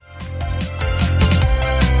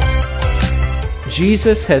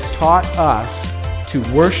Jesus has taught us to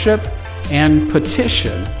worship and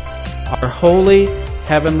petition our holy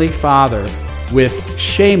Heavenly Father with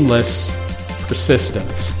shameless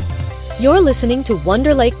persistence. You're listening to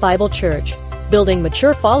Wonder Lake Bible Church, building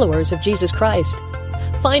mature followers of Jesus Christ.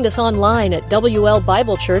 Find us online at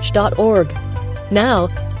wlbiblechurch.org. Now,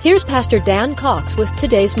 here's Pastor Dan Cox with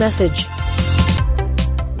today's message.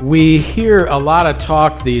 We hear a lot of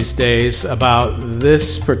talk these days about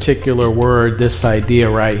this particular word, this idea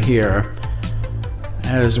right here.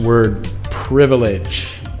 That is the word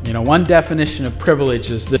privilege. One definition of privilege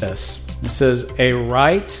is this. It says, a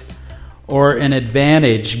right or an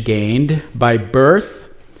advantage gained by birth,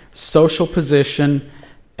 social position,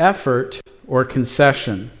 effort, or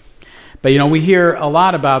concession. But we hear a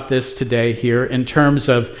lot about this today here in terms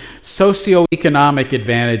of socioeconomic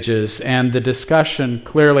advantages, and the discussion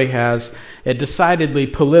clearly has a decidedly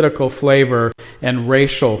political flavor and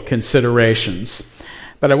racial considerations.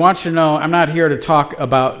 But I want you to know I'm not here to talk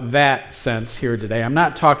about that sense here today. I'm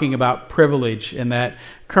not talking about privilege in that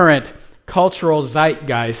current cultural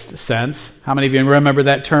zeitgeist sense. How many of you remember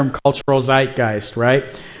that term, cultural zeitgeist, right?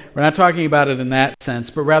 We're not talking about it in that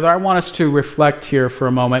sense, but rather I want us to reflect here for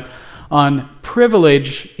a moment on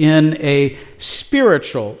privilege in a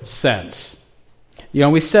spiritual sense.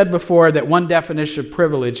 We said before that one definition of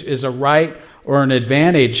privilege is a right or an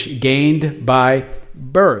advantage gained by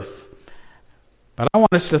birth. But I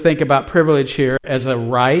want us to think about privilege here as a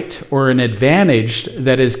right or an advantage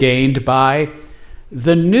that is gained by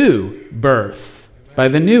the new birth. By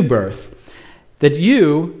the new birth. That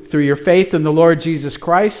you, through your faith in the Lord Jesus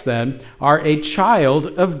Christ, then, are a child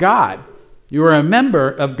of God. You are a member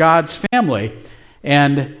of God's family.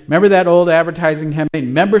 And remember that old advertising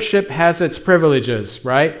campaign? Membership has its privileges,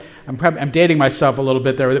 right? I'm dating myself a little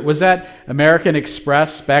bit there. Was that American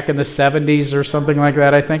Express back in the 70s or something like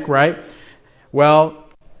that, I think, right? Well,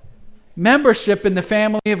 membership in the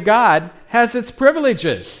family of God has its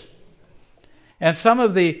privileges. And some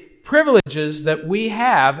of the privileges that we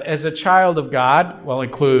have as a child of God will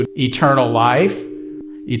include eternal life,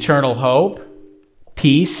 eternal hope,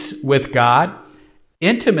 peace with God,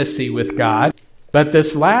 intimacy with God. But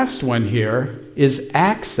this last one here is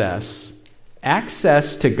access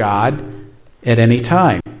to God at any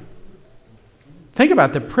time. Think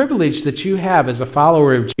about the privilege that you have as a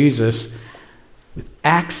follower of Jesus with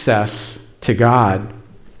access to God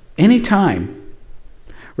anytime.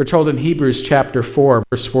 We're told in Hebrews chapter 4,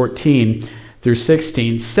 verse 14 through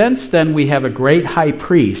 16, "Since then we have a great high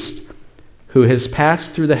priest who has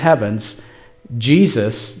passed through the heavens,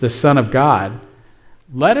 Jesus, the Son of God,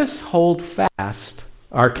 let us hold fast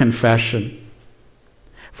our confession.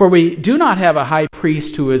 For we do not have a high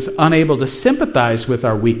priest who is unable to sympathize with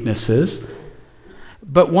our weaknesses,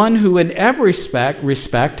 but one who in every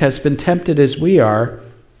respect has been tempted as we are,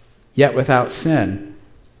 yet without sin.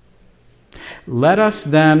 Let us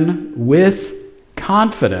then with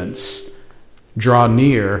confidence draw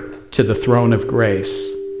near to the throne of grace,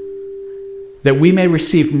 that we may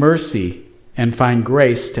receive mercy and find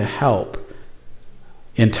grace to help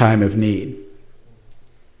in time of need."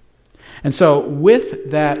 And so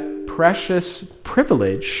with that precious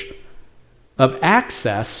privilege of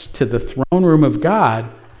access to the throne room of God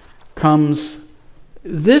comes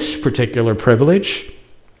this particular privilege,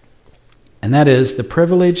 and that is the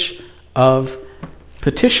privilege of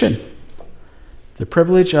petition. The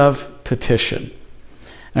privilege of petition.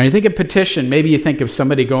 Now, you think of petition, maybe you think of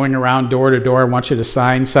somebody going around door to door and wants you to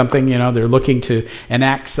sign something. They're looking to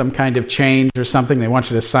enact some kind of change or something. They want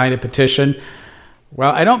you to sign a petition.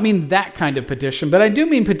 Well, I don't mean that kind of petition, but I do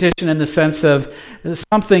mean petition in the sense of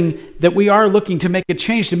something that we are looking to make a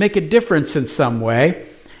change, to make a difference in some way.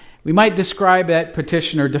 We might describe that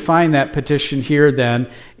petition or define that petition here then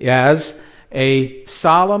as a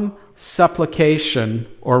solemn supplication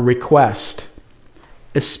or request,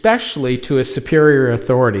 especially to a superior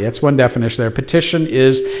authority. That's one definition there. Petition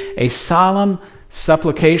is a solemn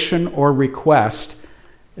supplication or request,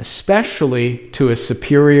 especially to a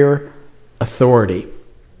superior authority.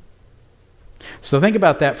 So think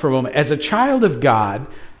about that for a moment. As a child of God,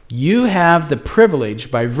 you have the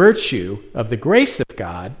privilege, by virtue of the grace of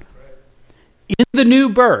God, in the new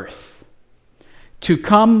birth, to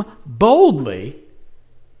come boldly.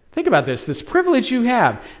 Think about this privilege you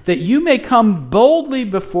have, that you may come boldly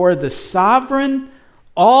before the sovereign,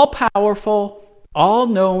 all-powerful,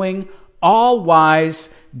 all-knowing,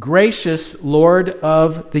 all-wise, gracious Lord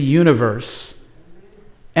of the universe,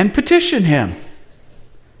 and petition Him.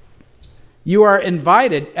 You are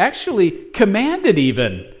invited, actually commanded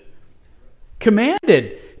even,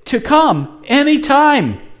 to come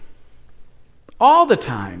anytime, all the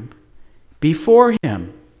time, before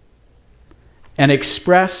him and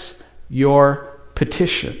express your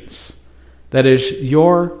petitions. That is,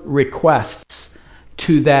 your requests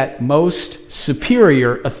to that most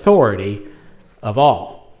superior authority of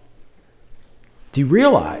all. Do you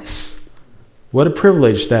realize what a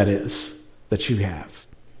privilege that is that you have,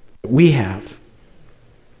 that we have?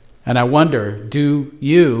 And I wonder,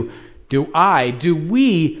 do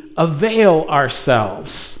we avail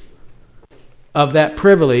ourselves of that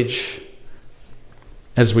privilege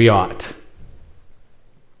as we ought?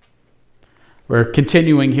 We're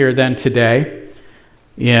continuing here then today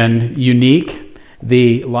in Unique,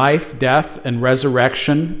 the life, death, and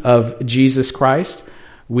resurrection of Jesus Christ.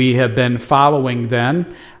 We have been following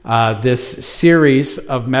then this series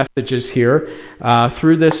of messages here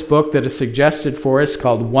through this book that is suggested for us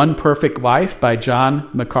called One Perfect Life by John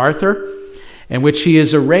MacArthur, in which he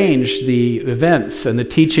has arranged the events and the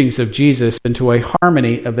teachings of Jesus into a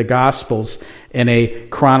harmony of the Gospels in a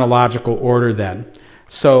chronological order then.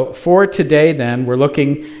 So for today then, we're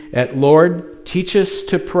looking at Lord, teach us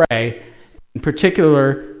to pray, in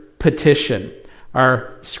particular, petition.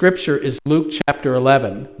 Our scripture is Luke chapter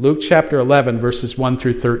 11. Luke chapter 11, verses 1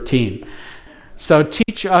 through 13. So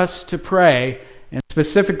teach us to pray, and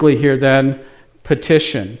specifically here then,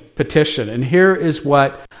 petition. And here is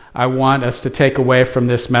what I want us to take away from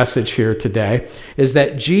this message here today, is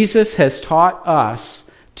that Jesus has taught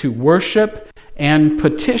us to worship and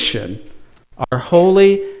petition our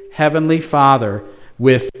holy heavenly Father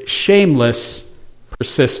with shameless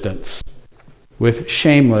persistence. With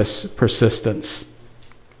shameless persistence.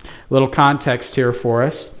 Little context here for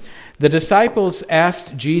us. The disciples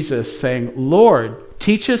asked Jesus, saying, Lord,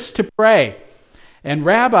 teach us to pray. And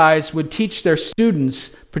rabbis would teach their students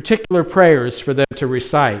particular prayers for them to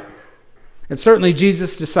recite. And certainly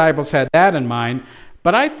Jesus' disciples had that in mind,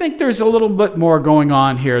 but I think there's a little bit more going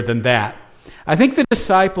on here than that. I think the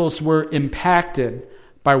disciples were impacted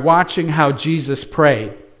by watching how Jesus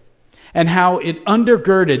prayed and how it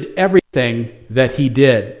undergirded everything that he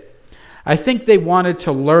did. I think they wanted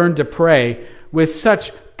to learn to pray with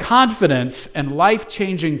such confidence and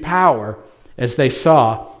life-changing power as they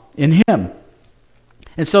saw in him.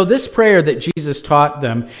 And so this prayer that Jesus taught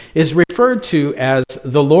them is referred to as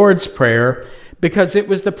the Lord's Prayer because it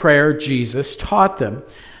was the prayer Jesus taught them.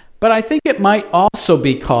 But I think it might also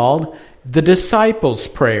be called the disciples'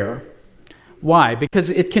 prayer. Why?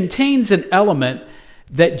 Because it contains an element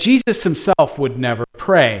that Jesus himself would never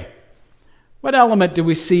pray. What element do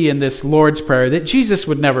we see in this Lord's Prayer that Jesus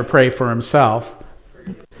would never pray for himself?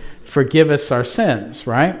 Forgive us our sins,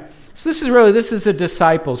 right? So this is a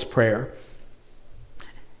disciples' prayer.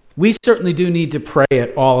 We certainly do need to pray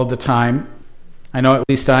it all of the time. I know at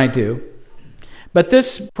least I do. But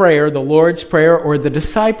this prayer, the Lord's Prayer or the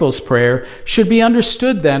disciples' prayer, should be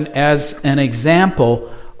understood then as an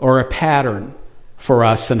example or a pattern for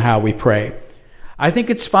us in how we pray. I think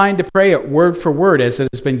it's fine to pray it word for word as it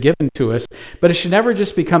has been given to us, but it should never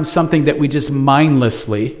just become something that we just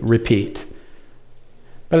mindlessly repeat.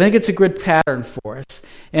 But I think it's a good pattern for us,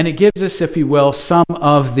 and it gives us, if you will, some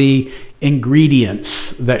of the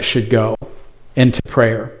ingredients that should go into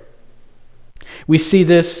prayer. We see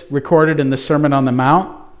this recorded in the Sermon on the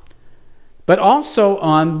Mount, but also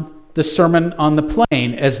on the Sermon on the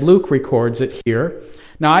Plain, as Luke records it here.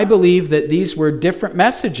 Now, I believe that these were different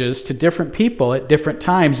messages to different people at different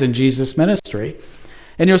times in Jesus' ministry.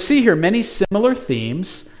 And you'll see here many similar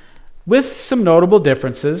themes with some notable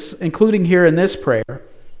differences, including here in this prayer.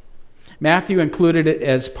 Matthew included it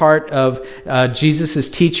as part of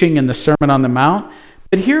Jesus' teaching in the Sermon on the Mount,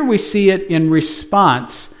 but here we see it in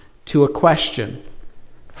response to a question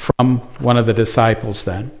from one of the disciples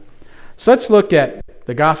then. So let's look at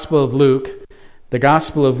the Gospel of Luke,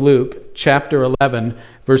 chapter 11,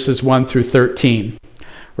 verses 1 through 13.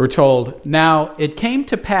 We're told, Now it came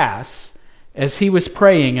to pass, as he was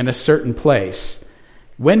praying in a certain place,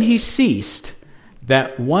 when he ceased,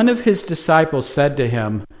 that one of his disciples said to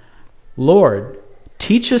him, Lord,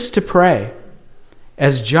 teach us to pray,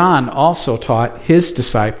 as John also taught his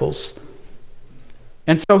disciples.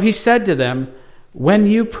 And so he said to them, When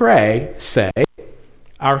you pray, say,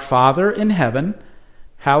 Our Father in heaven,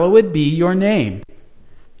 hallowed be your name.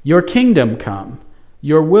 Your kingdom come.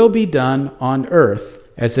 Your will be done on earth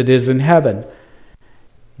as it is in heaven.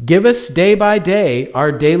 Give us day by day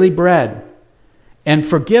our daily bread, and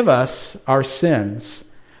forgive us our sins,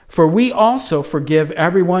 for we also forgive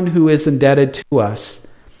everyone who is indebted to us.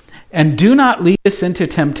 And do not lead us into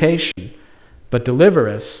temptation, but deliver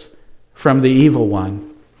us from the evil one.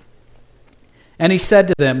 And he said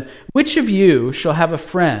to them, Which of you shall have a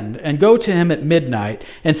friend, and go to him at midnight,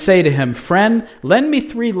 and say to him, Friend, lend me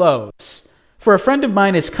 3 loaves, For a friend of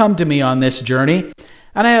mine has come to me on this journey,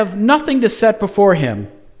 and I have nothing to set before him.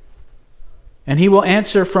 And he will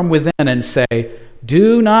answer from within and say,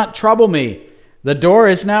 Do not trouble me. The door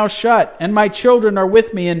is now shut, and my children are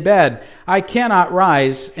with me in bed. I cannot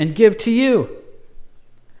rise and give to you.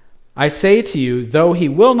 I say to you, though he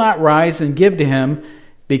will not rise and give to him,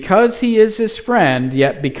 because he is his friend,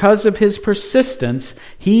 yet because of his persistence,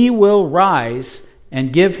 he will rise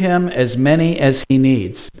and give him as many as he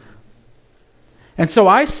needs. And so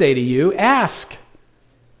I say to you, ask,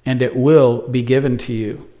 and it will be given to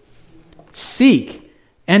you. Seek,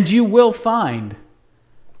 and you will find.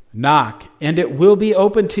 Knock, and it will be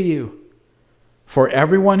open to you. For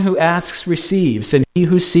everyone who asks receives, and he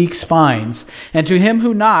who seeks finds, and to him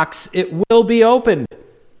who knocks it will be opened.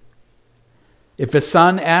 If a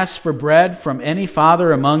son asks for bread from any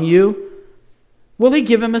father among you, will he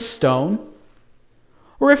give him a stone?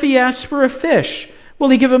 Or if he asks for a fish, will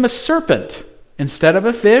he give him a serpent instead of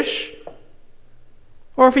a fish?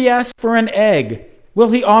 Or if he asks for an egg, will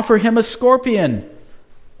he offer him a scorpion?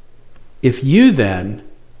 If you then,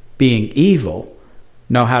 being evil,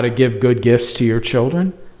 know how to give good gifts to your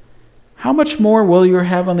children, how much more will your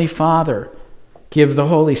heavenly Father give the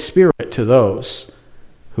Holy Spirit to those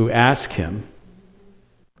who ask him?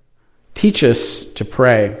 Teach us to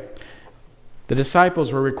pray. The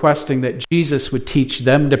disciples were requesting that Jesus would teach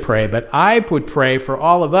them to pray, but I would pray for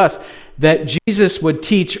all of us that Jesus would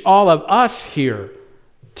teach all of us here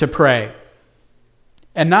to pray.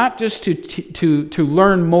 And not just to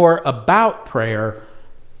learn more about prayer,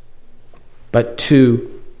 but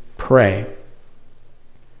to pray.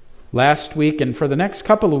 Last week and for the next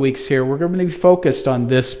couple of weeks here, we're going to be focused on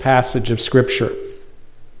this passage of Scripture.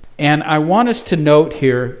 And I want us to note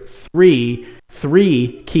here three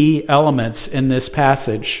key elements in this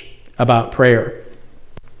passage about prayer.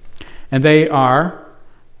 And they are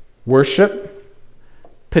worship,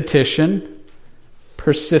 petition,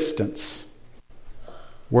 persistence.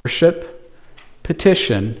 Worship,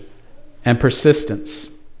 petition, and persistence.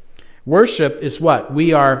 Worship is what?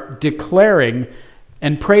 We are declaring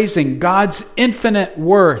and praising God's infinite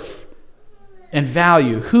worth and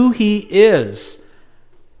value, who He is,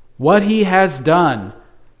 what He has done,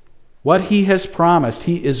 what He has promised.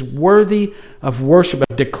 He is worthy of worship,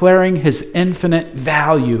 of declaring His infinite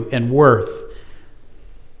value and worth.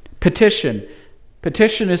 Petition.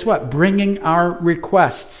 Petition is what? Bringing our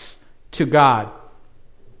requests to God.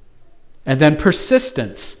 And then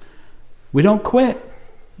persistence. We don't quit.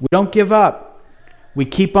 We don't give up. We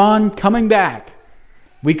keep on coming back.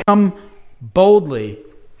 We come boldly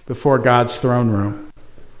before God's throne room.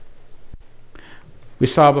 We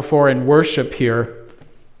saw before in worship here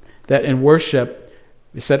that in worship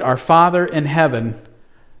we said, Our Father in heaven,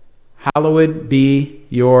 hallowed be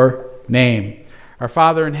your name. Our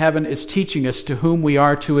Father in heaven is teaching us to whom we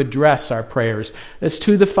are to address our prayers. It's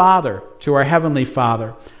to the Father, to our Heavenly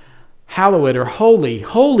Father. Hallowed or holy,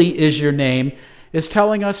 holy is your name, is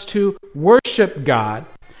telling us to worship God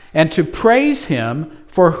and to praise Him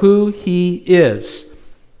for who He is.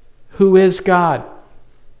 Who is God?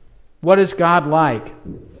 What is God like?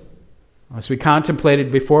 As we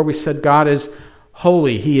contemplated before, we said God is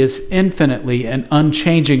holy. He is infinitely and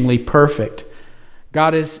unchangingly perfect.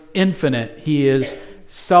 God is infinite. He is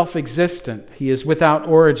self-existent. He is without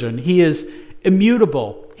origin. He is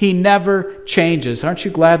immutable. He never changes. Aren't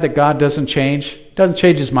you glad that God doesn't change? Doesn't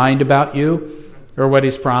change His mind about you or what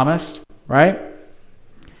He's promised, right?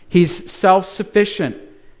 He's self-sufficient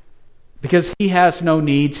because He has no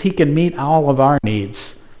needs. He can meet all of our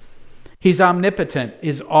needs. He's omnipotent.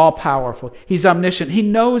 He's all-powerful. He's omniscient. He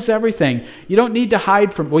knows everything. You don't need to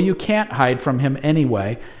hide from... Well, you can't hide from Him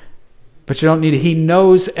anyway. But you don't need to... He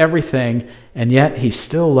knows everything, and yet He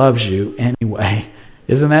still loves you anyway.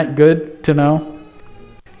 Isn't that good to know?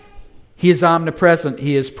 He is omnipresent.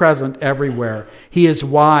 He is present everywhere. He is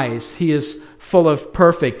wise. He is full of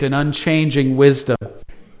perfect and unchanging wisdom.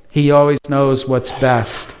 He always knows what's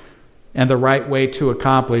best and the right way to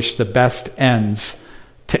accomplish the best ends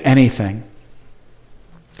to anything.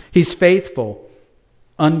 He's faithful,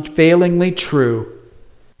 unfailingly true.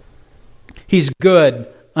 He's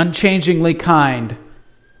good, unchangingly kind.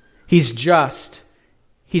 He's just.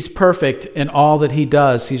 He's perfect in all that He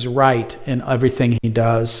does. He's right in everything He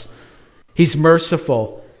does. He's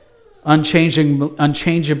merciful,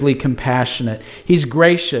 unchangeably compassionate. He's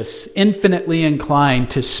gracious, infinitely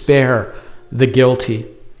inclined to spare the guilty.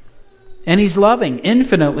 And He's loving,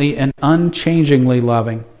 infinitely and unchangingly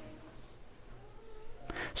loving.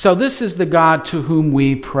 So this is the God to whom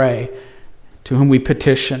we pray, to whom we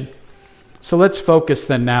petition. So let's focus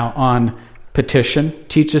then now on petition.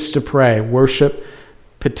 Teach us to pray, worship,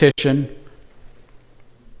 petition,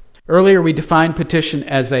 Earlier, we defined petition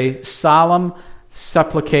as a solemn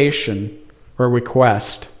supplication or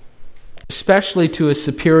request, especially to a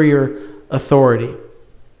superior authority.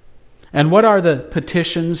 And what are the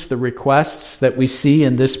petitions, the requests that we see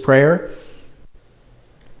in this prayer?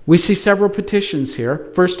 We see several petitions here.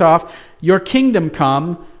 First off, your kingdom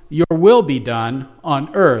come, your will be done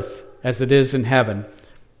on earth as it is in heaven.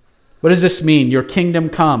 What does this mean? Your kingdom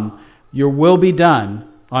come, your will be done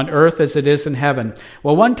on earth as it is in heaven.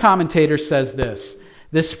 Well, one commentator says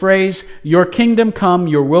this phrase, your kingdom come,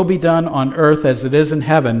 your will be done on earth as it is in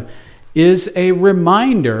heaven, is a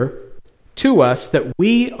reminder to us that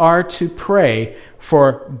we are to pray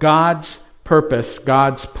for God's purpose,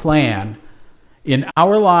 God's plan in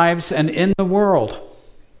our lives and in the world.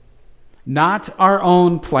 Not our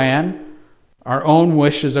own plan, our own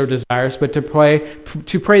wishes or desires, but to pray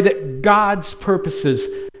that God's purposes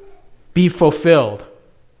be fulfilled.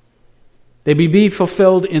 They be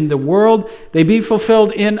fulfilled in the world. They be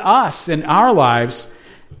fulfilled in us, in our lives,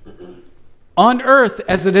 on earth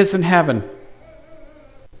as it is in heaven.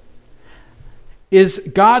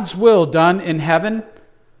 Is God's will done in heaven?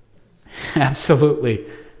 Absolutely.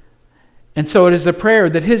 And so it is a prayer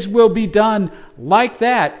that His will be done like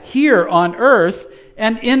that here on earth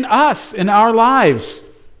and in us, in our lives.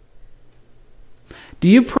 Do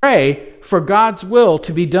you pray for God's will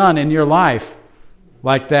to be done in your life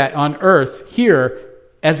like that on earth here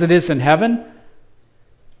as it is in heaven?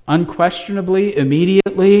 Unquestionably,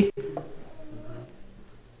 immediately.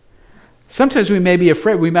 Sometimes we may be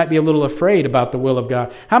afraid. We might be a little afraid about the will of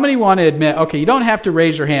God. How many want to admit, okay, you don't have to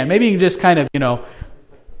raise your hand. Maybe you can just kind of,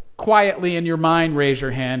 quietly in your mind raise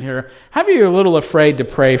your hand here. How many of you are a little afraid to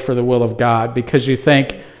pray for the will of God because you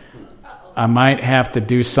think, I might have to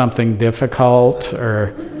do something difficult,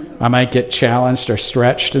 or I might get challenged or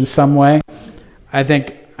stretched in some way? I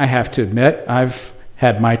think I have to admit, I've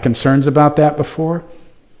had my concerns about that before.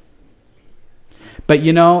 But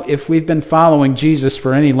if we've been following Jesus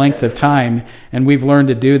for any length of time and we've learned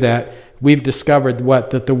to do that, we've discovered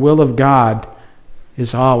that the will of God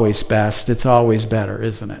is always best. It's always better,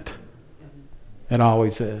 isn't it? It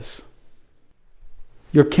always is.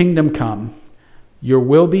 Your kingdom come. Your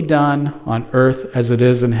will be done on earth as it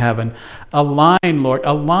is in heaven. Align, Lord,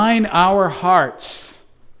 align our hearts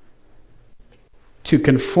to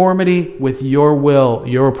conformity with your will,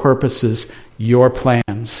 your purposes, your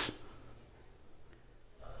plans.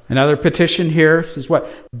 Another petition here says what?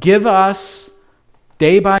 Give us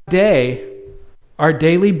day by day our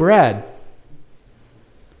daily bread.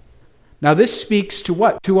 Now this speaks to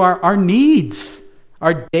what? To our needs,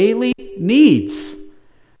 our daily needs.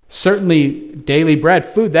 Certainly daily bread,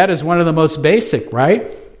 food, that is one of the most basic, right?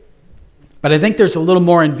 But I think there's a little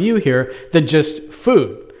more in view here than just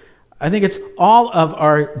food. I think it's all of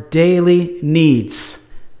our daily needs.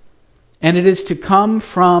 And it is to come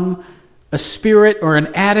from a spirit or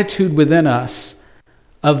an attitude within us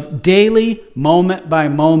of daily,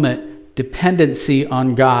 moment-by-moment dependency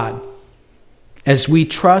on God as we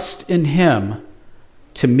trust in Him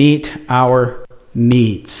to meet our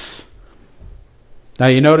needs. Now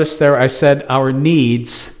you notice there I said our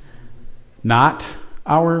needs, not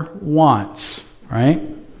our wants, right?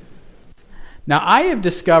 Now I have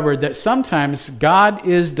discovered that sometimes God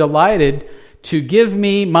is delighted to give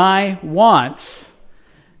me my wants,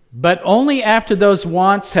 but only after those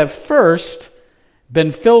wants have first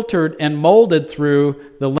been filtered and molded through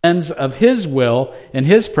the lens of His will and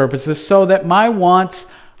His purposes so that my wants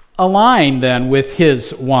align then with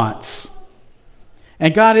His wants.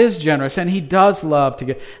 And God is generous, and He does love to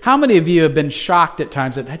give. How many of you have been shocked at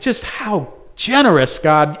times at just how generous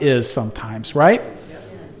God is sometimes, right?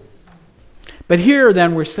 But here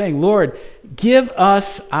then we're saying, Lord, give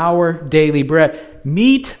us our daily bread.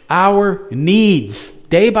 Meet our needs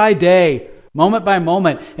day by day, moment by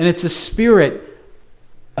moment. And it's a spirit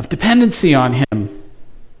of dependency on Him.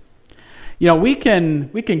 We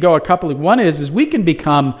can go a couple of... One is we can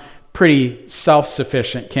become pretty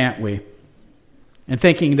self-sufficient, can't we? And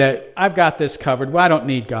thinking that I've got this covered. Well, I don't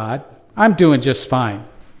need God. I'm doing just fine.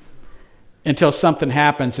 Until something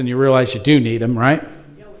happens and you realize you do need Him, right?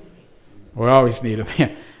 We always need Him.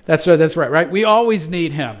 Yeah, that's right? We always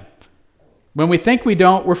need Him. When we think we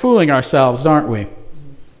don't, we're fooling ourselves, aren't we?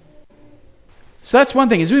 So that's one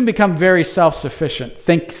thing, is we can become very self-sufficient,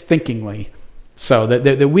 thinkingly, so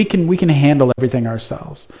that we can handle everything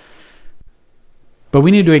ourselves. But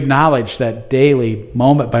we need to acknowledge that daily,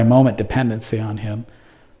 moment-by-moment dependency on Him.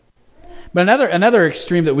 But another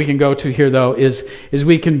extreme that we can go to here, though, is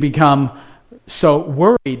we can become so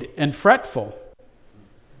worried and fretful.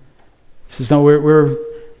 He says, no, we're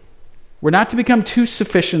not to become too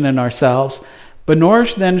sufficient in ourselves, But nor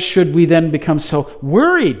then should we then become so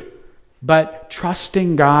worried, but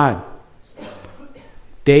trusting God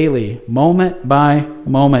daily, moment by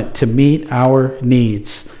moment, to meet our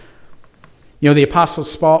needs. You know, the Apostle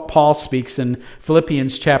Paul speaks in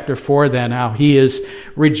Philippians chapter 4 then, how he is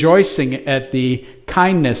rejoicing at the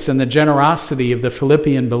kindness and the generosity of the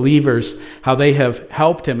Philippian believers, how they have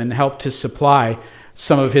helped him and helped to supply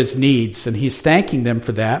some of his needs, and he's thanking them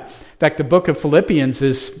for that. In fact, the book of Philippians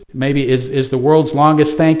is the world's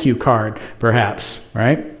longest thank you card, perhaps,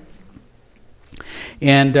 right?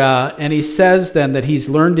 And he says then that he's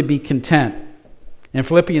learned to be content. In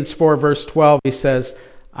Philippians 4 verse 12, he says,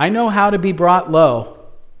 I know how to be brought low,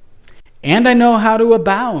 and I know how to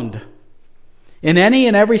abound. In any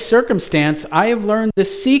and every circumstance, I have learned the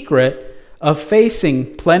secret of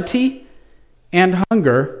facing plenty and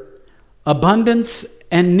hunger, abundance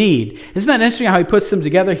and need. Isn't that interesting how he puts them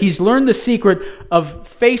together? He's learned the secret of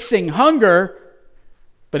facing hunger,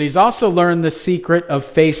 but he's also learned the secret of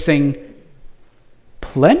facing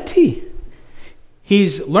plenty.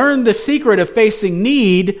 He's learned the secret of facing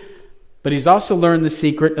need, but he's also learned the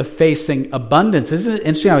secret of facing abundance. Isn't it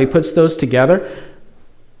interesting how he puts those together?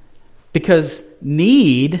 Because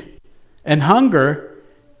need and hunger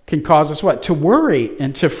can cause us what? To worry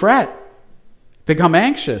and to fret, become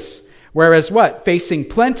anxious. Whereas what? Facing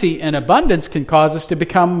plenty and abundance can cause us to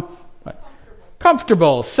become what?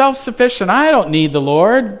 Comfortable, self-sufficient. I don't need the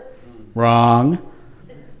Lord. Wrong.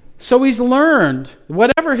 So he's learned,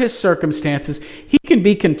 whatever his circumstances, he can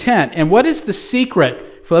be content. And what is the secret?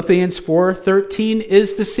 Philippians 4:13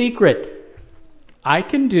 is the secret. I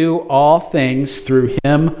can do all things through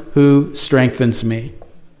him who strengthens me.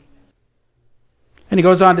 And he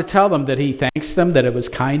goes on to tell them that he thanks them, that it was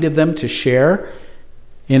kind of them to share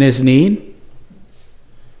in his need.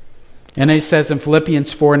 And he says in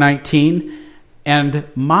Philippians 4:19, and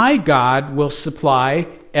my God will supply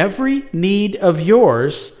every need of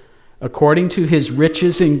yours according to his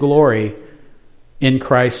riches in glory in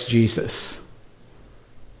Christ Jesus.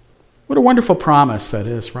 What a wonderful promise that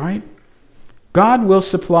is, right? God will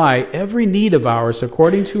supply every need of ours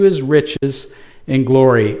according to his riches in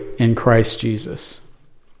glory in Christ Jesus.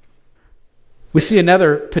 We see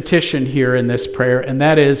another petition here in this prayer, and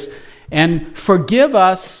that is, and forgive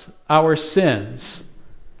us our sins,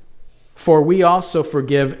 for we also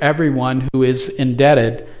forgive everyone who is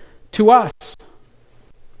indebted to us.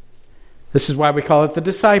 This is why we call it the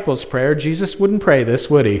disciples' prayer. Jesus wouldn't pray this,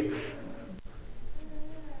 would he?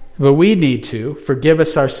 But we need to. Forgive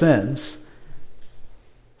us our sins.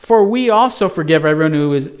 For we also forgive everyone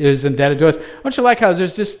who is indebted to us. Don't you like how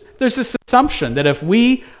there's this assumption that if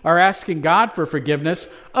we are asking God for forgiveness,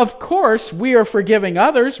 of course we are forgiving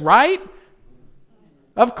others, right?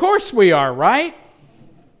 Of course we are, right?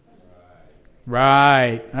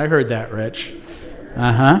 Right. I heard that, Rich.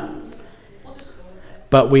 Uh-huh.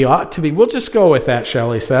 But we ought to be. We'll just go with that,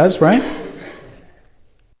 Shelley says, right?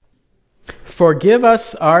 Forgive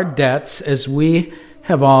us our debts as we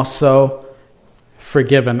have also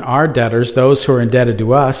forgiven our debtors, those who are indebted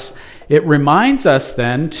to us. It reminds us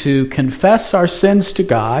then to confess our sins to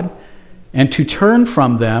God and to turn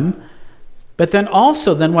from them, but then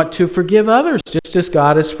also then what? To forgive others, just as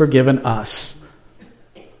God has forgiven us.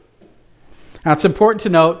 Now it's important to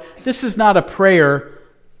note, this is not a prayer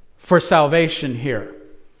for salvation here.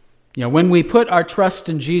 You know, when we put our trust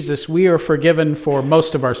in Jesus, we are forgiven for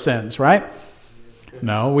most of our sins, right?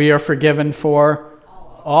 No, we are forgiven for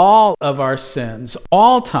all of our sins,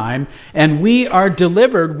 all time, and we are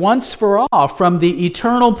delivered once for all from the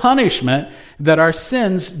eternal punishment that our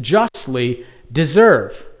sins justly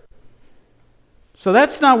deserve. So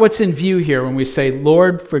that's not what's in view here when we say,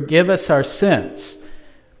 Lord, forgive us our sins.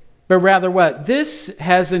 But rather what? This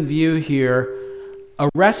has in view here a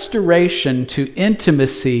restoration to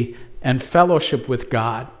intimacy and fellowship with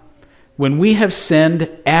God when we have sinned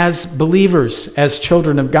as believers, as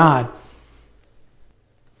children of God.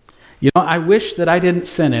 You know, I wish that I didn't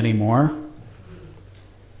sin anymore.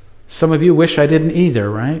 Some of you wish I didn't either,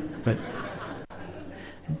 right? But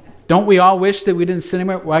don't we all wish that we didn't sin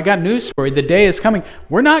anymore? Well, I got news for you. The day is coming.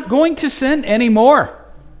 We're not going to sin anymore.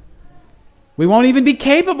 We won't even be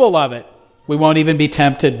capable of it. We won't even be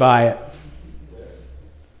tempted by it.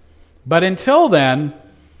 But until then,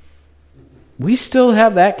 we still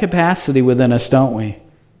have that capacity within us, don't we?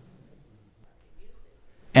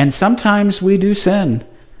 And sometimes we do sin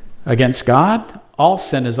against God. All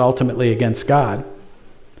sin is ultimately against God.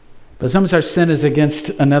 But sometimes our sin is against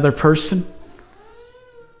another person.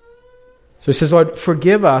 So he says, Lord,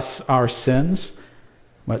 forgive us our sins,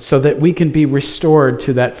 so that we can be restored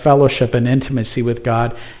to that fellowship and intimacy with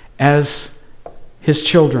God as his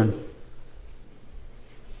children.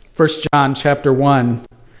 1 John chapter 1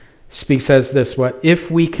 says this, what?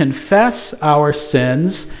 If we confess our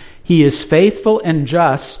sins, he is faithful and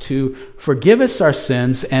just to forgive us our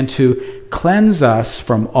sins and to cleanse us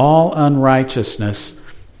from all unrighteousness.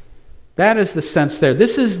 That is the sense there.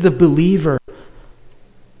 This is the believer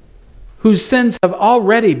whose sins have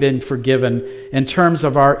already been forgiven in terms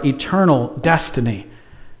of our eternal destiny.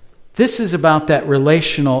 This is about that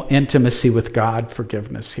relational intimacy with God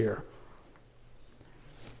forgiveness here.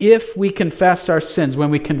 If we confess our sins, when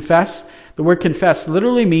we confess, the word confess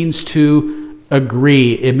literally means to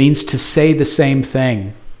agree. It means to say the same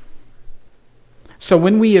thing. So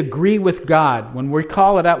when we agree with God, when we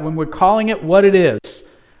call it out, when we're calling it what it is,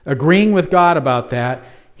 agreeing with God about that,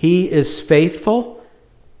 he is faithful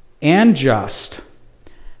and just.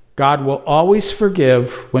 God will always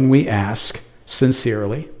forgive when we ask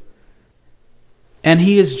sincerely. And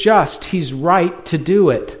he is just. He's right to do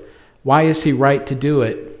it. Why is he right to do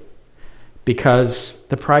it? Because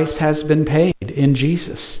the price has been paid in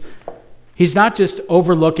Jesus. He's not just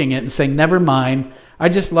overlooking it and saying, never mind, I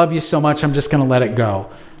just love you so much, I'm just going to let it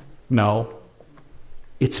go. No.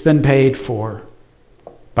 It's been paid for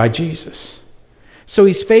by Jesus. So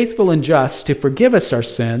he's faithful and just to forgive us our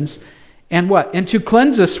sins and what? And to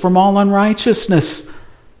cleanse us from all unrighteousness.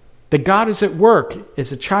 That God is at work.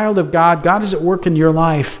 As a child of God, God is at work in your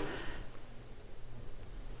life,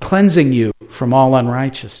 cleansing you from all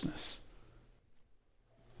unrighteousness.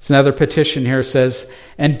 It's another petition here says,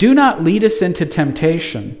 and do not lead us into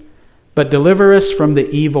temptation, but deliver us from the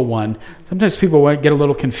evil one. Sometimes people get a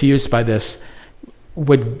little confused by this.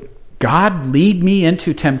 Would God lead me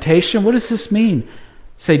into temptation? What does this mean?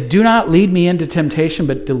 Say, do not lead me into temptation,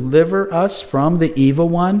 but deliver us from the evil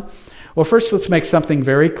one. Well, first let's make something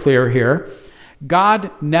very clear here. God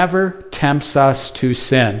never tempts us to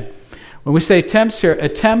sin. When we say tempts here,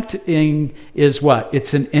 attempting is what?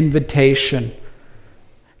 It's an invitation.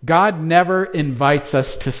 God never invites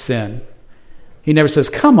us to sin. He never says,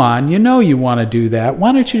 come on, you know you want to do that.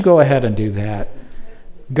 Why don't you go ahead and do that?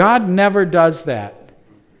 God never does that.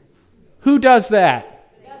 Who does that?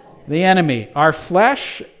 The enemy. Our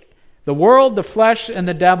flesh, the world, the flesh, and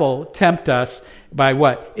the devil tempt us by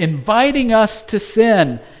what? Inviting us to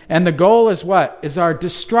sin. And the goal is what? Is our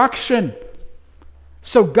destruction.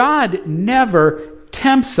 So God never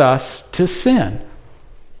tempts us to sin.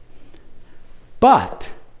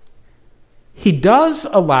 But he does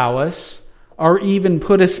allow us, or even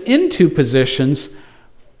put us into positions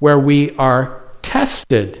where we are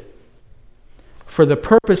tested for the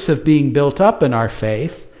purpose of being built up in our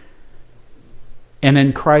faith and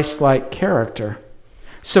in Christ-like character.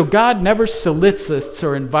 So God never solicits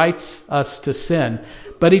or invites us to sin,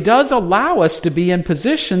 but he does allow us to be in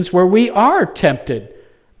positions where we are tempted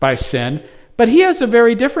by sin, but he has a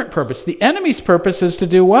very different purpose. The enemy's purpose is to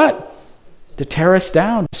do what? To tear us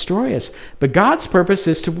down, destroy us. But God's purpose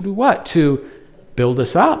is to do what? To build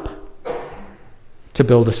us up. To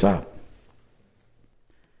build us up.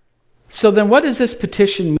 So then what does this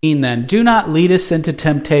petition mean then? Do not lead us into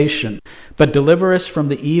temptation, but deliver us from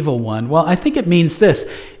the evil one. Well, I think it means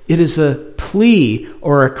this. It is a plea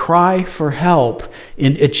or a cry for help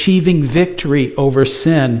in achieving victory over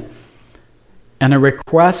sin and a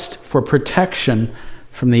request for protection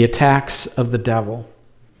from the attacks of the devil.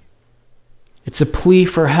 It's a plea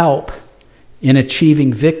for help in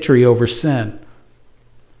achieving victory over sin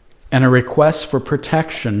and a request for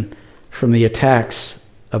protection from the attacks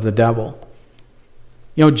of the devil.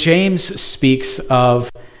 You know, James speaks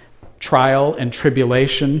of trial and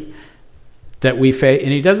tribulation that we face,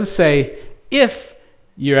 and he doesn't say if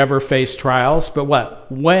you ever face trials, but what?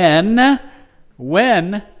 When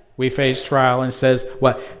we face trial, and it says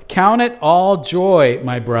what? Count it all joy,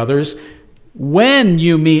 my brothers, when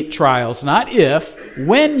you meet trials, not if,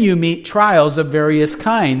 when you meet trials of various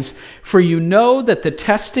kinds, for you know that the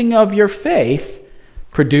testing of your faith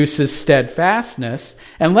produces steadfastness,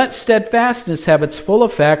 and let steadfastness have its full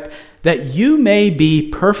effect, that you may be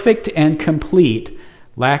perfect and complete,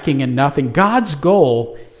 lacking in nothing. God's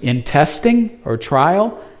goal in testing or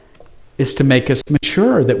trial is to make us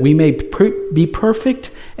mature, that we may be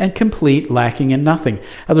perfect and complete, lacking in nothing. In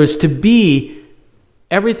other words, to be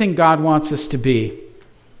everything God wants us to be,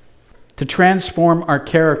 to transform our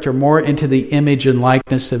character more into the image and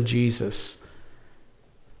likeness of Jesus.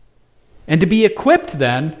 And to be equipped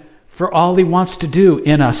then for all he wants to do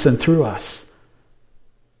in us and through us.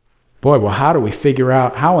 Boy, well, how do we figure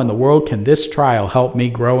out how in the world can this trial help me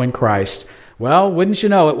grow in Christ? Well, wouldn't you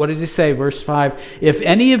know it? What does he say? Verse 5, if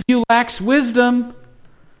any of you lacks wisdom,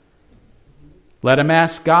 let him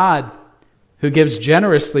ask God, who gives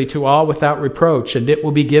generously to all without reproach, and it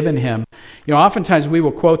will be given him. Oftentimes we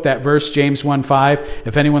will quote that verse, James 1:5,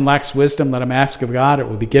 if anyone lacks wisdom, let him ask of God, it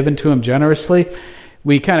will be given to him generously.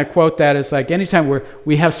 We kind of quote that as like anytime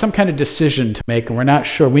we have some kind of decision to make and we're not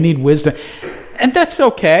sure, we need wisdom. And that's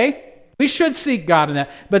okay. We should seek God in that.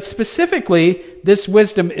 But specifically, this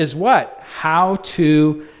wisdom is what? How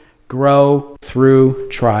to grow through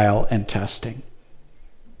trial and testing.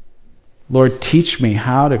 Lord, teach me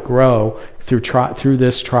how to grow through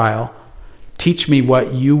this trial. Teach me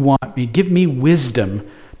what you want me. Give me wisdom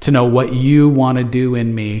to know what you want to do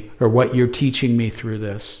in me or what you're teaching me through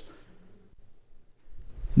this.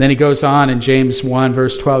 Then he goes on in James 1,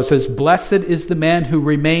 verse 12, it says, blessed is the man who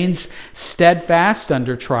remains steadfast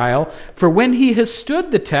under trial, for when he has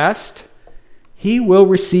stood the test, he will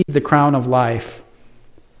receive the crown of life,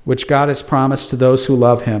 which God has promised to those who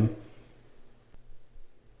love him.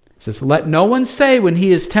 It says, let no one say when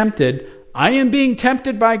he is tempted, I am being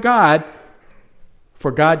tempted by God, for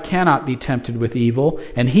God cannot be tempted with evil,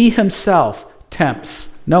 and he himself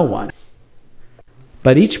tempts no one.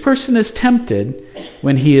 But each person is tempted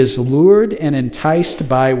when he is lured and enticed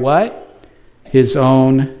by what? His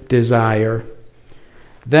own desire.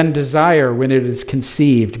 Then desire, when it is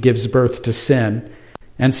conceived, gives birth to sin,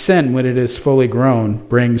 and sin, when it is fully grown,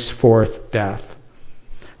 brings forth death.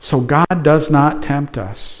 So God does not tempt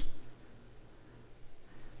us.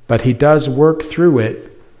 But he does work through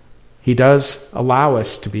it. He does allow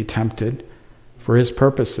us to be tempted for his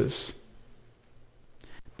purposes.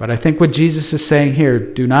 But I think what Jesus is saying here,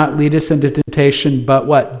 do not lead us into temptation, but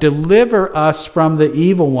what? Deliver us from the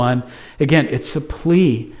evil one. Again, it's a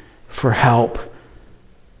plea for help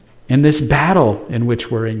in this battle in which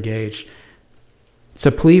we're engaged. It's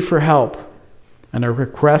a plea for help and a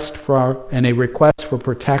request for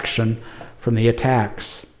protection from the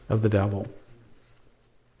attacks of the devil.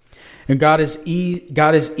 And God is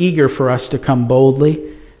eager for us to come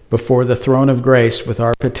boldly before the throne of grace with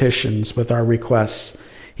our petitions, with our requests.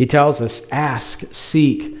 He tells us, ask,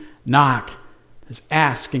 seek, knock. Says,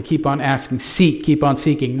 ask and keep on asking. Seek, keep on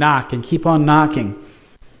seeking. Knock and keep on knocking.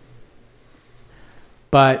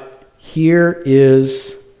 But here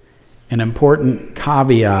is an important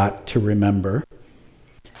caveat to remember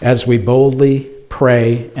as we boldly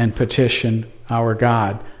pray and petition our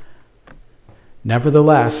God.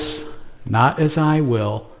 Nevertheless, not as I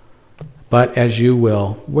will, but as you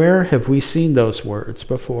will. Where have we seen those words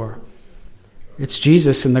before? It's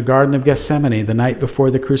Jesus in the Garden of Gethsemane, the night before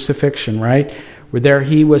the crucifixion, right? Where there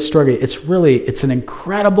he was struggling. It's an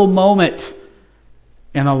incredible moment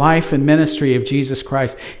in the life and ministry of Jesus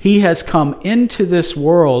Christ. He has come into this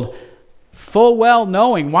world full well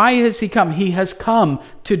knowing. Why has he come? He has come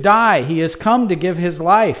to die. He has come to give his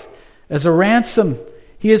life as a ransom.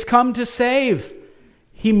 He has come to save.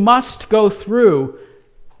 He must go through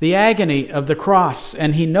the agony of the cross,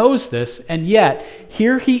 and he knows this, and yet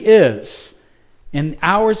here he is, in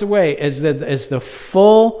hours away, as the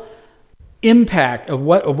full impact of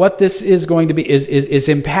what this is going to be is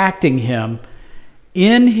impacting him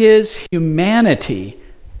in his humanity.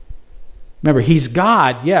 Remember, he's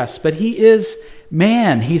God, yes, but he is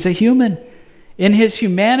man. He's a human. In his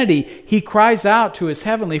humanity, he cries out to his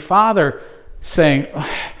heavenly Father, saying,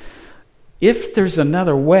 if there's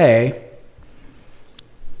another way,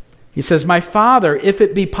 he says, my Father, if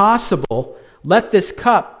it be possible, let this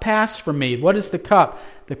cup pass from me. What is the cup?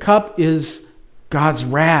 The cup is God's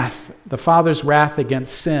wrath, the Father's wrath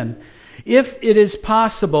against sin. If it is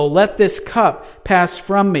possible, let this cup pass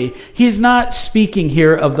from me. He's not speaking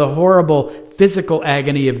here of the horrible physical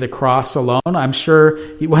agony of the cross alone. I'm sure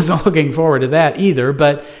he wasn't looking forward to that either,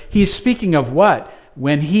 but he's speaking of what?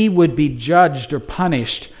 When he would be judged or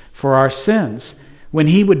punished for our sins, when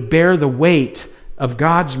he would bear the weight of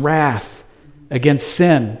God's wrath against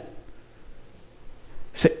sin.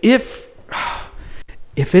 So if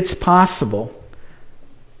it's possible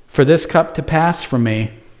for this cup to pass from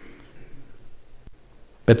me,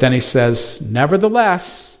 but then he says,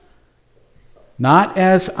 nevertheless, not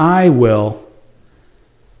as I will,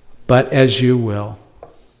 but as you will.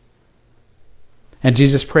 And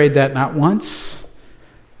Jesus prayed that not once,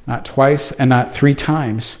 not twice, and not 3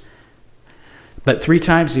 times. But 3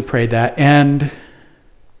 times he prayed that, and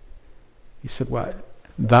he said what?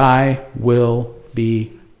 Thy will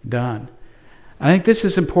be done. I think this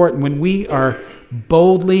is important when we are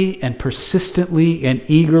boldly and persistently and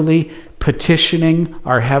eagerly petitioning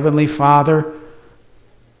our Heavenly Father.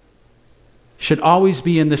 Should always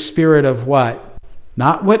be in the spirit of what?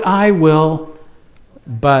 Not what I will,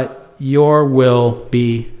 but your will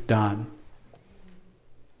be done.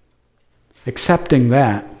 Accepting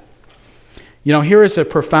that. You know, here is a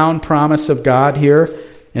profound promise of God here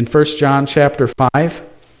in 1 John chapter 5.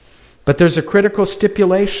 But there's a critical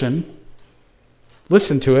stipulation.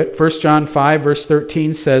 Listen to it. 1 John 5 verse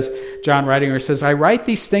 13 says, John writing here says, I write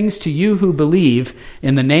these things to you who believe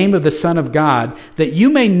in the name of the Son of God, that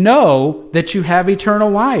you may know that you have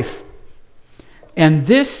eternal life. And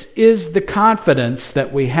this is the confidence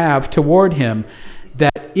that we have toward him,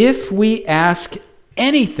 that if we ask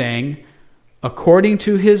anything according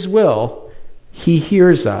to his will, he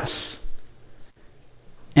hears us.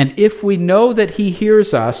 And if we know that he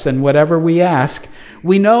hears us in whatever we ask,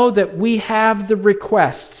 we know that we have the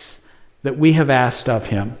requests that we have asked of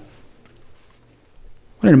him.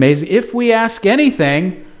 What an amazing... If we ask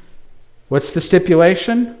anything, what's the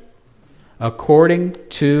stipulation? According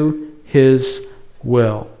to his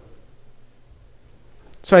will.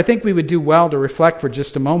 So I think we would do well to reflect for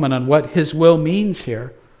just a moment on what his will means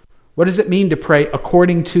here. What does it mean to pray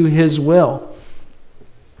according to his will?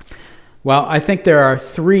 Well, I think there are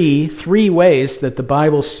three ways that the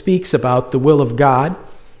Bible speaks about the will of God.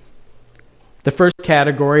 The first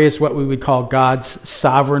category is what we would call God's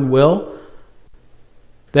sovereign will.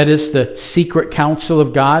 That is the secret counsel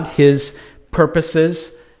of God, his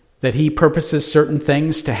purposes, that he purposes certain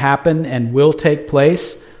things to happen and will take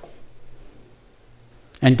place.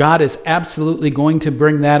 And God is absolutely going to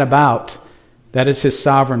bring that about. That is his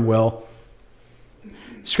sovereign will.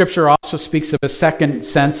 Scripture also speaks of a second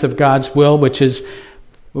sense of God's will, which is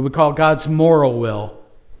what we call God's moral will.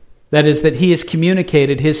 That is, that he has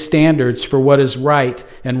communicated his standards for what is right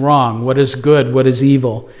and wrong, what is good, what is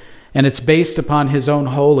evil. And it's based upon his own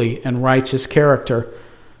holy and righteous character.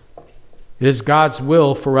 It is God's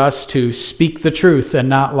will for us to speak the truth and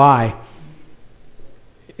not lie.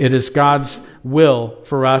 It is God's will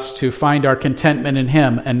for us to find our contentment in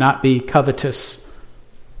him and not be covetous.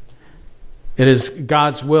 It is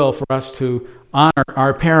God's will for us to honor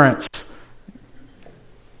our parents.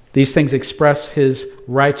 These things express his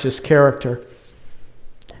righteous character.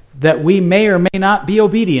 That we may or may not be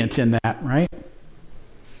obedient in that, right?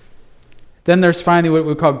 Then there's finally what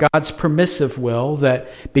we call God's permissive will, that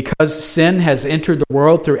because sin has entered the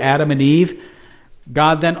world through Adam and Eve,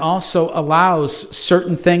 God then also allows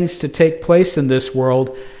certain things to take place in this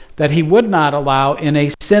world that he would not allow in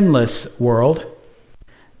a sinless world.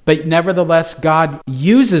 But nevertheless, God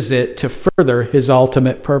uses it to further his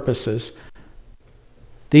ultimate purposes.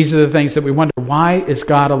 These are the things that we wonder, why is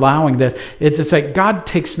God allowing this? It's like God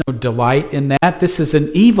takes no delight in that. This is an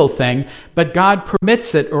evil thing, but God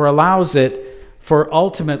permits it or allows it for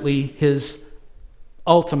ultimately his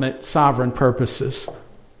ultimate sovereign purposes.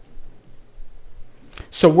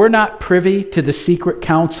 So we're not privy to the secret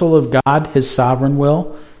counsel of God, his sovereign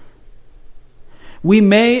will. We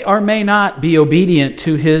may or may not be obedient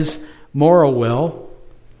to his moral will.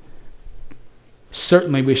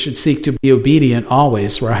 Certainly we should seek to be obedient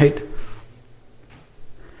always, right?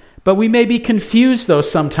 But we may be confused, though,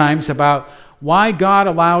 sometimes about why God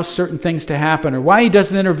allows certain things to happen or why he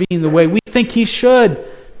doesn't intervene the way we think he should.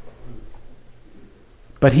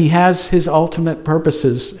 But he has his ultimate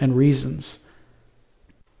purposes and reasons.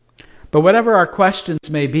 But whatever our questions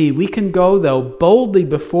may be, we can go, though, boldly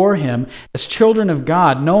before him as children of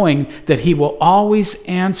God, knowing that he will always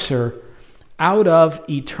answer out of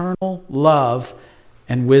eternal love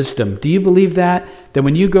and wisdom. Do you believe that? That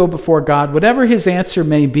when you go before God, whatever his answer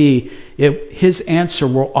may be, his answer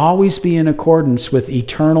will always be in accordance with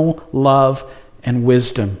eternal love and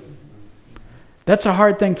wisdom. That's a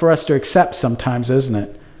hard thing for us to accept sometimes, isn't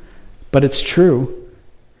it? But it's true.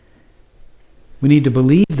 We need to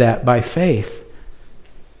believe that by faith.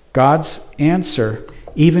 God's answer,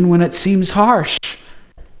 even when it seems harsh,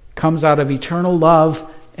 comes out of eternal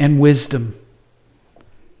love and wisdom.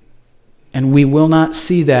 And we will not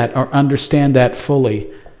see that or understand that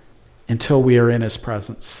fully until we are in his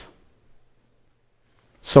presence.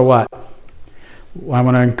 So what? Well, I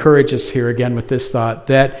want to encourage us here again with this thought,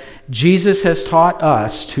 that Jesus has taught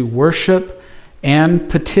us to worship and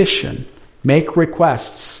petition, make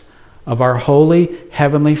requests of our holy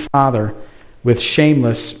Heavenly Father with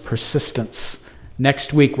shameless persistence.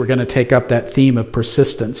 Next week, we're going to take up that theme of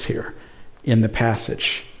persistence here in the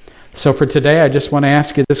passage. So for today, I just want to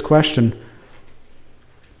ask you this question.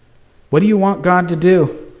 What do you want God to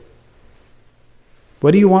do?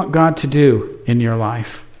 What do you want God to do in your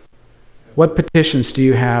life? What petitions do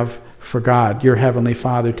you have for God, your Heavenly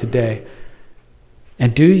Father, today?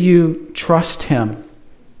 And do you trust him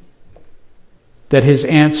that his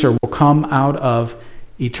answer will come out of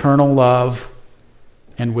eternal love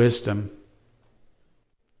and wisdom?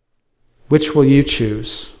 Which will you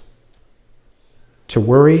choose? To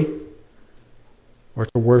worry or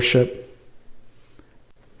to worship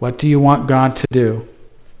What do you want God to do?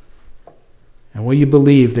 And will you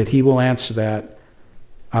believe that He will answer that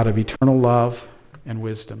out of eternal love and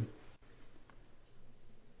wisdom?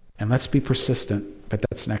 And let's be persistent, but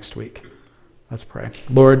that's next week. Let's pray.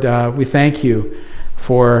 Lord, we thank you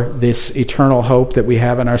for this eternal hope that we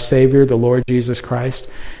have in our Savior, the Lord Jesus Christ.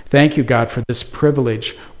 Thank you, God, for this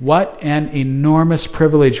privilege. What an enormous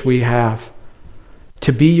privilege we have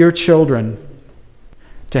to be your children,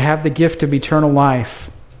 to have the gift of eternal life,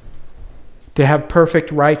 to have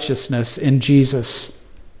perfect righteousness in Jesus,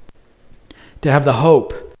 to have the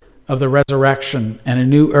hope of the resurrection and a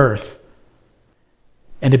new earth,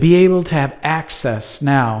 and to be able to have access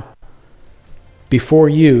now before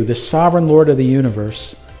you, the sovereign Lord of the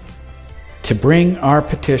universe, to bring our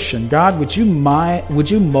petition. God, would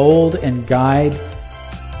you mold and guide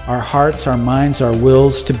our hearts, our minds, our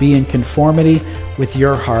wills to be in conformity with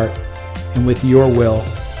your heart and with your will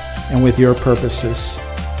and with your purposes.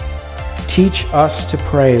 Teach us to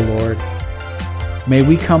pray, Lord. May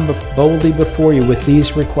we come boldly before you with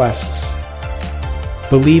these requests,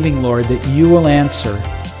 believing, Lord, that you will answer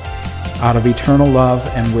out of eternal love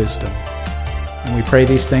and wisdom. And we pray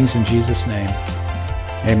these things in Jesus' name.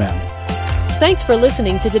 Amen. Thanks for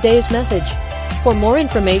listening to today's message. For more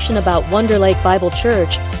information about Wonder Lake Bible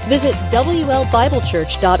Church, visit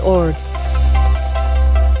WLBibleChurch.org.